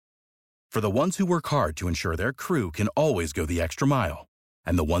For the ones who work hard to ensure their crew can always go the extra mile,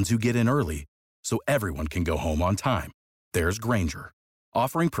 and the ones who get in early so everyone can go home on time, there's Grainger,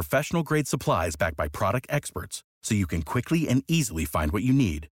 offering professional-grade supplies backed by product experts so you can quickly and easily find what you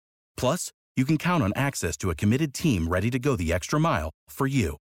need. Plus, you can count on access to a committed team ready to go the extra mile for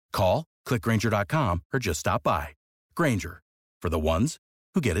you. Call, click Grainger.com, or just stop by. Grainger, for the ones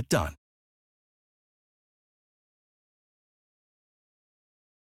who get it done.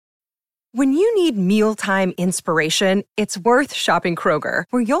 When you need mealtime inspiration, it's worth shopping Kroger,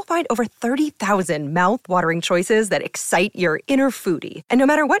 where you'll find over 30,000 mouth-watering choices that excite your inner foodie. And no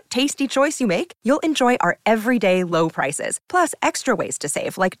matter what tasty choice you make, you'll enjoy our everyday low prices, plus extra ways to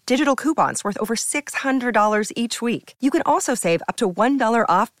save, like digital coupons worth over $600 each week. You can also save up to $1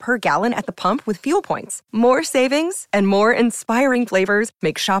 off per gallon at the pump with fuel points. More savings and more inspiring flavors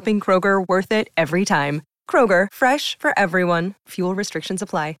make shopping Kroger worth it every time. Kroger, fresh for everyone. Fuel restrictions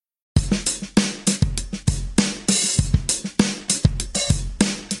apply.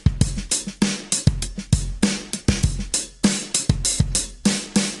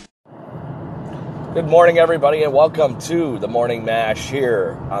 Good morning, everybody, and welcome to the Morning Mash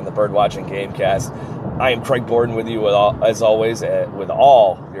here on the Birdwatching Gamecast. I am Craig Gordon with you, as always, with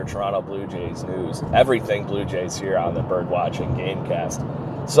all your Toronto Blue Jays news. Everything Blue Jays here on the Birdwatching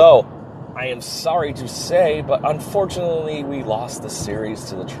Gamecast. So, I am sorry to say, but unfortunately, we lost the series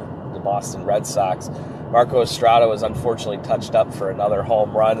to the Boston Red Sox. Marco Estrada was unfortunately touched up for another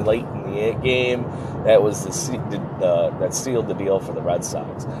home run late in the game. That was that sealed the deal for the Red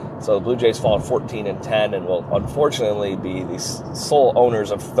Sox. So the Blue Jays fall 14-10 and will unfortunately be the sole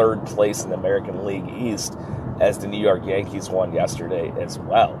owners of third place in the American League East, as the New York Yankees won yesterday as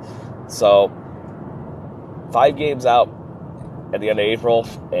well. So 5 games out at the end of April,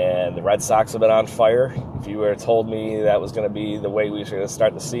 and the Red Sox have been on fire. If you would have told me that was going to be the way we were going to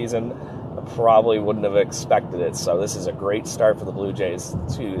start the season, I probably wouldn't have expected it. So this is a great start for the Blue Jays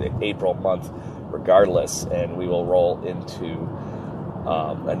to the April month regardless, and we will roll into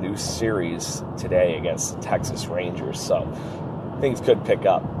a new series today against the Texas Rangers. So things could pick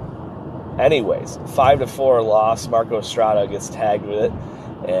up. Anyways, 5-4 loss. Marco Estrada gets tagged with it,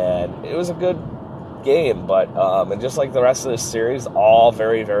 and it was a good game, but and just like the rest of this series, all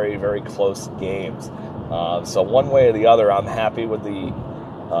very, very, very close games. So one way or the other, I'm happy with the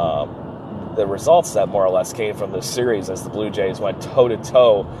results that more or less came from this series, as the Blue Jays went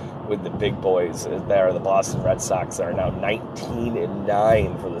toe-to-toe with the big boys there, the Boston Red Sox, that are now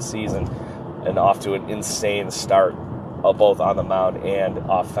 19-9 for the season and off to an insane start, both on the mound and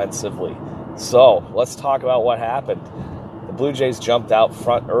offensively. So let's talk about what happened. The Blue Jays jumped out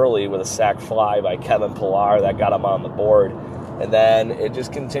front early with a sac fly by Kevin Pillar that got him on the board. And then it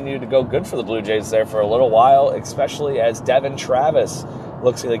just continued to go good for the Blue Jays there for a little while, especially as Devin Travis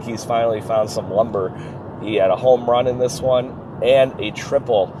looks like he's finally found some lumber. He had a home run in this one and a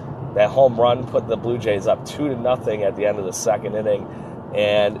triple. That home run put the Blue Jays up 2-0 at the end of the second inning.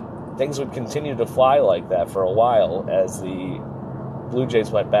 And things would continue to fly like that for a while as the Blue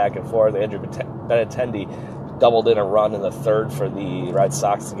Jays went back and forth. Andrew Benintendi doubled in a run in the third for the Red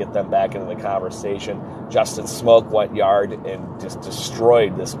Sox to get them back into the conversation. Justin Smoak went yard and just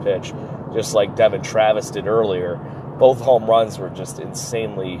destroyed this pitch, just like Devin Travis did earlier. Both home runs were just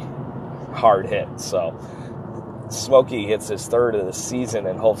insanely hard hit. So Smokey hits his third of the season,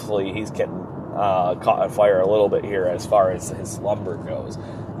 and hopefully he's getting caught on fire a little bit here as far as his lumber goes.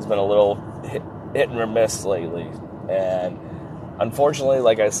 He's been a little hit and miss lately, and unfortunately,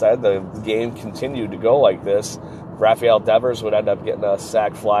 like I said, the game continued to go like this. Rafael Devers would end up getting a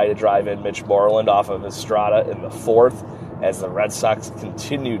sac fly to drive in Mitch Moreland off of Estrada in the fourth, as the Red Sox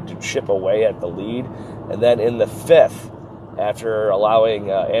continued to chip away at the lead. And then in the fifth, after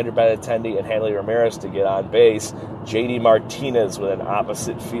allowing Andrew Benintendi and Hanley Ramirez to get on base, J.D. Martinez with an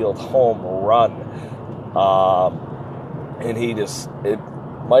opposite field home run. And it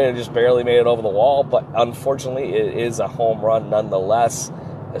might have just barely made it over the wall, but unfortunately it is a home run nonetheless.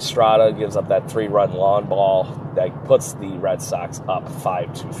 Estrada gives up that 3-run lawn ball that puts the Red Sox up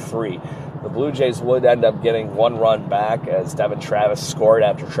 5-3. The Blue Jays would end up getting 1 run back as Devin Travis scored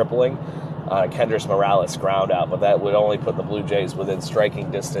after tripling on a Kendrys Morales ground out, but that would only put the Blue Jays within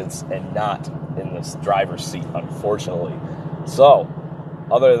striking distance and not in this driver's seat, unfortunately. So,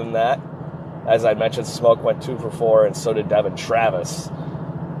 other than that, as I mentioned, Smoak went 2 for 4, and so did Devin Travis.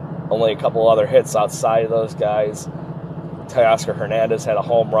 Only a couple other hits outside of those guys. Teoscar Hernandez had a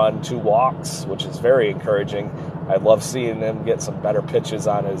home run, 2 walks, which is very encouraging. I love seeing him get some better pitches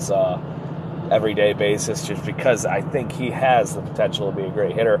on his everyday basis, just because I think he has the potential to be a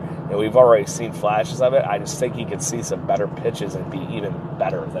great hitter, and we've already seen flashes of it. I just think he could see some better pitches and be even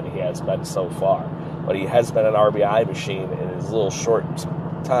better than he has been so far. But he has been an RBI machine in his little short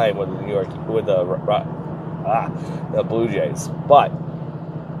time with the Blue Jays. But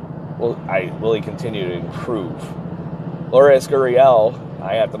will he continue to improve? Lourdes Gurriel,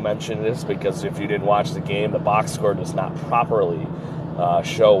 I have to mention this because if you didn't watch the game, the box score does not properly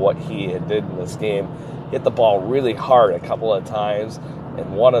show what he did in this game. Hit the ball really hard a couple of times,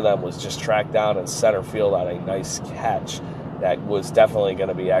 and one of them was just tracked down in center field on a nice catch that was definitely going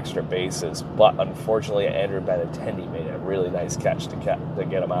to be extra bases. But unfortunately, Andrew Benintendi made a really nice catch to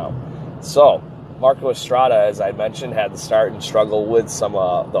get him out. So Marco Estrada, as I mentioned, had to start and struggle with some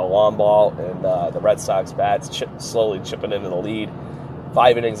the long ball and the Red Sox bats slowly chipping into the lead.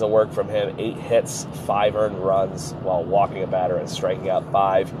 5 innings of work from him, 8 hits, 5 earned runs while walking a batter and striking out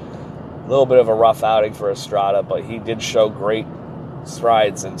 5. A little bit of a rough outing for Estrada, but he did show great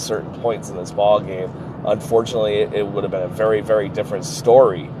strides in certain points in this ball game. Unfortunately, it would have been a very, very different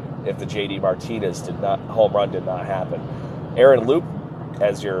story if the J.D. Martinez home run did not happen. Aaron Loup,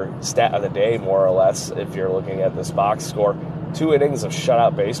 as your stat of the day, more or less, if you're looking at this box score, 2 innings of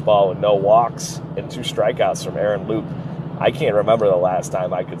shutout baseball with no walks and 2 strikeouts from Aaron Loup. I can't remember the last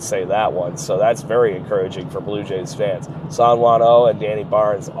time I could say that one, so that's very encouraging for Blue Jays fans. San Juan O and Danny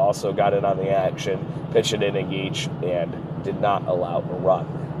Barnes also got in on the action, pitched an inning each, and did not allow a run.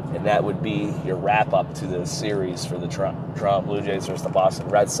 And that would be your wrap-up to the series for the Toronto Blue Jays versus the Boston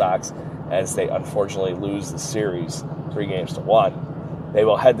Red Sox, as they unfortunately lose the series 3-1. They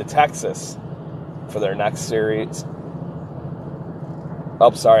will head to Texas for their next series. Oh,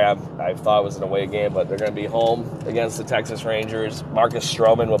 sorry, I thought it was an away game, but they're going to be home against the Texas Rangers. Marcus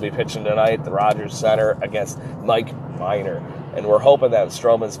Stroman will be pitching tonight at the Rogers Center against Mike Minor. And we're hoping that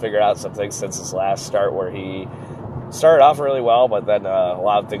Stroman's figured out some things since his last start, where he started off really well, but then a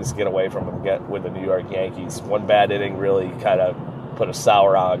lot of things get away from him with the New York Yankees. One bad inning really kind of put a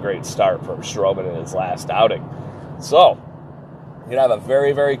sour on a great start from Stroman in his last outing. So, we're going to have a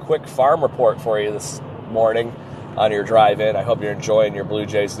very, very quick farm report for you this morning on your drive in. I hope you're enjoying your Blue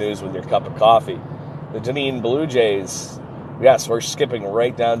Jays news with your cup of coffee. The Dunedin Blue Jays, yes, we're skipping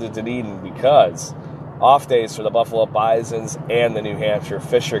right down to Dunedin because off days for the Buffalo Bisons and the New Hampshire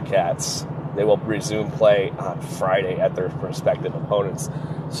Fisher Cats. They will resume play on Friday at their respective opponents.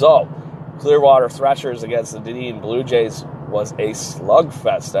 So, Clearwater Threshers against the Dunedin Blue Jays was a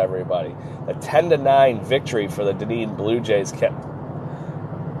slugfest, everybody. A 10-9 victory for the Dunedin Blue Jays kept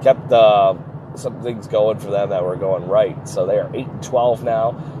some things going for them that were going right. So they are 8-12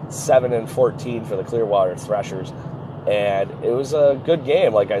 now, 7-14 for the Clearwater Threshers. And it was a good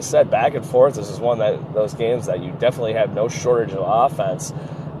game. Like I said, back and forth. This is one of those games that you definitely have no shortage of offense.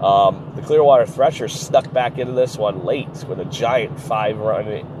 The Clearwater Threshers snuck back into this one late with a giant 5-run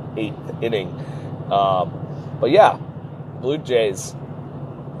 8th inning. But yeah, Blue Jays,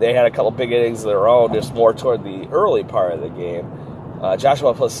 they had a couple big innings of their own, just more toward the early part of the game.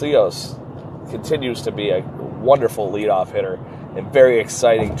 Joshua Placios continues to be a wonderful leadoff hitter and very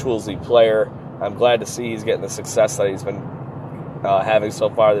exciting toolsy player. I'm glad to see he's getting the success that he's been having so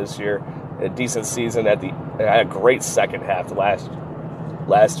far this year. A decent season had a great second half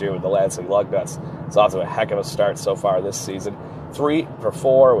last year with the Lansing Lugnuts. It's off to a heck of a start so far this season. 3 for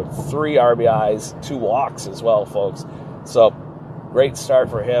 4 with 3 RBIs, 2 walks as well, folks. So great start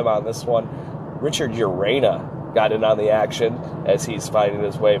for him on this one. Richard Urena got in on the action as he's finding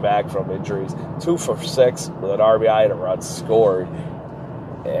his way back from injuries. 2 for 6 with an RBI and a run scored.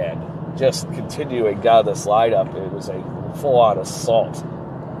 And just continuing down this lineup, it was a full-on assault.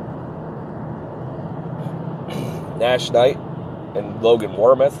 Nash Knight and Logan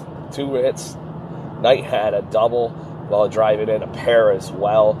Wormuth, 2 hits. Knight had a double while driving in a pair as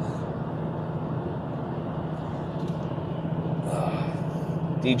well.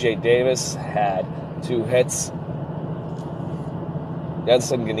 DJ Davis had 2 hits.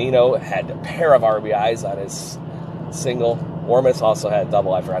 Jensen Ganino had a pair of RBIs on his single. Wormuth also had a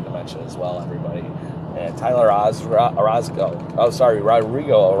double, I forgot to mention as well, everybody. And Tyler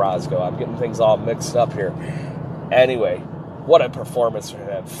Rodrigo Orozco. I'm getting things all mixed up here. Anyway, what a performance for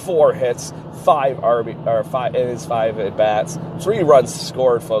him. 4 hits, 5 at-bats, 3 runs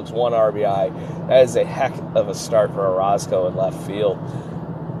scored, folks, 1 RBI. That is a heck of a start for Orozco in left field.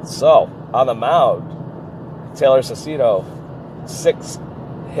 So, on the mound, Taylor Cecchino, 6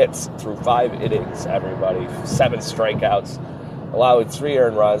 hits through 5 innings, everybody. 7 strikeouts, allowing 3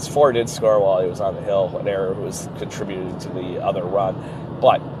 earned runs. 4 did score while he was on the hill. An error was contributed to the other run.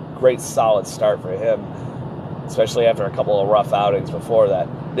 But great, solid start for him. especially after a couple of rough outings before that.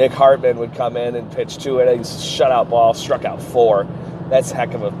 Nick Hartman would come in and pitch 2 innings, shutout ball, struck out 4. That's a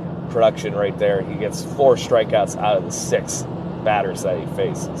heck of a production right there. He gets 4 strikeouts out of the 6 batters that he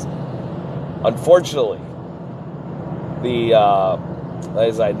faces. Unfortunately,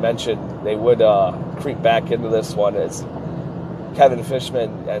 as I mentioned, they would creep back into this one as Kevin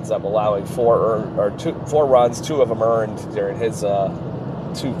Fishman ends up allowing 4 runs, 2 of them earned during his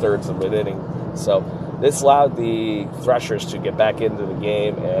 2/3 of an inning. So this allowed the Threshers to get back into the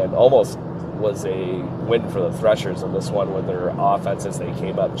game, and almost was a win for the Threshers in this one with their offenses. They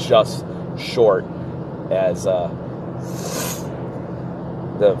came up just short as the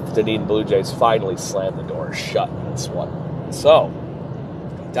Dunedin Blue Jays finally slammed the door shut in this one. So,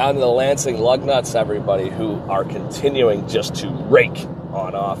 down to the Lansing Lugnuts, everybody, who are continuing just to rake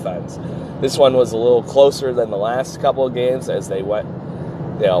on offense. This one was a little closer than the last couple of games as they went,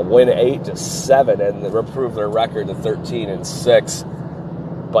 win 8-7 and improve their record to 13-6.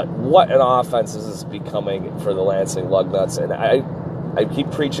 But what an offense is this becoming for the Lansing Lugnuts. And I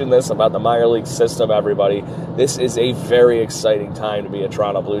keep preaching this about the minor league system, everybody. This is a very exciting time to be a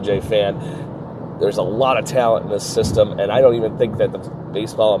Toronto Blue Jay fan. There's a lot of talent in this system, and I don't even think that the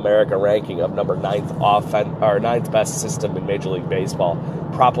Baseball America ranking of number 9th best system in Major League Baseball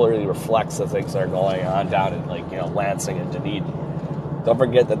properly reflects the things that are going on down in Lansing and Dunedin. Don't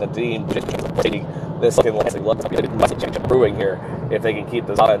forget that the team this Lansing Lugnuts brewing here if they can keep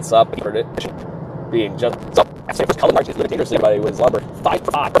this offense up being just so. Colin March is dangerously, but it was Lumber 5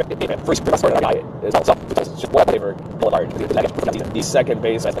 for 5. Free sprint scored on the is also just one favor Boulevard. The second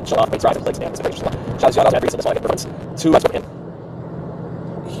base at the Sean plays down. Sean's young had recent runs. 2 runs for him.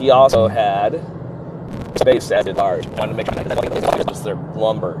 He also had base at large. Wanted to make sure that was their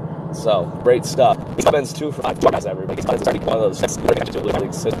Lumber. So great stuff. He spends 2 for 5. Everybody. He's starting one of those.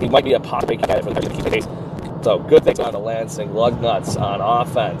 He might be a pop making guy for the case. So good things on the Lansing Lugnuts on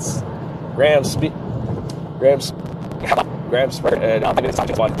offense. Graham Spurt and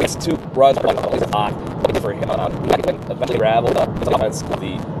one makes 2 runs for him. Eventually raveled up the offense.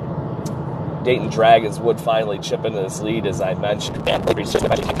 The Dayton Dragons would finally chip into this lead, as I mentioned. And the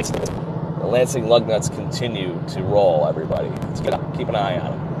Lansing Lugnuts continue to roll, everybody. Let's keep an eye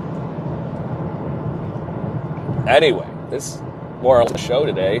on them. Anyway, this more or less the show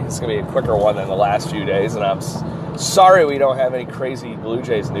today. It's going to be a quicker one than the last few days, and I'm sorry we don't have any crazy Blue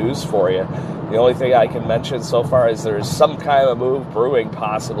Jays news for you. The only thing I can mention so far is there's some kind of move brewing,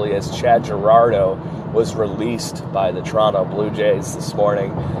 possibly, as Chad Girardo was released by the Toronto Blue Jays this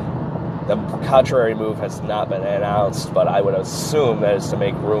morning. The contrary move has not been announced, but I would assume that is to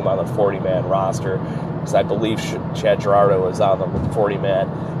make room on the 40-man roster, because I believe Chad Girardo was on the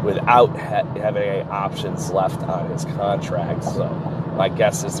 40-man without having any options left on his contract. So my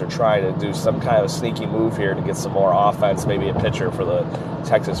guess is they're trying to do some kind of sneaky move here to get some more offense, maybe a pitcher for the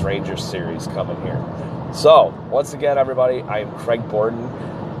Texas Rangers series coming here. So, once again, everybody, I am Craig Borden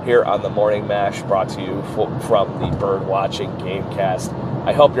here on the Morning Mash, brought to you from the Bird Watching Gamecast.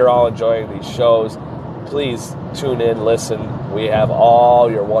 I hope you're all enjoying these shows. Please tune in, listen. We have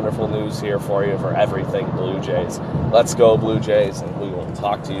all your wonderful news here for you for everything Blue Jays. Let's go, Blue Jays, and we will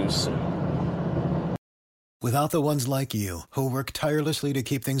talk to you soon. Without the ones like you, who work tirelessly to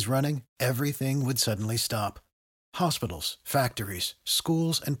keep things running, everything would suddenly stop. Hospitals, factories,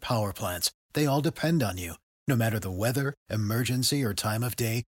 schools, and power plants, they all depend on you. No matter the weather, emergency, or time of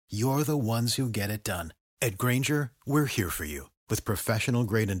day, you're the ones who get it done. At Grainger, we're here for you with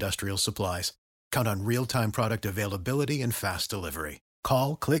professional-grade industrial supplies. Count on real-time product availability and fast delivery.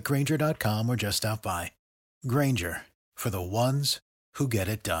 Call, click Grainger.com, or just stop by. Grainger, for the ones who get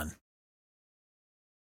it done.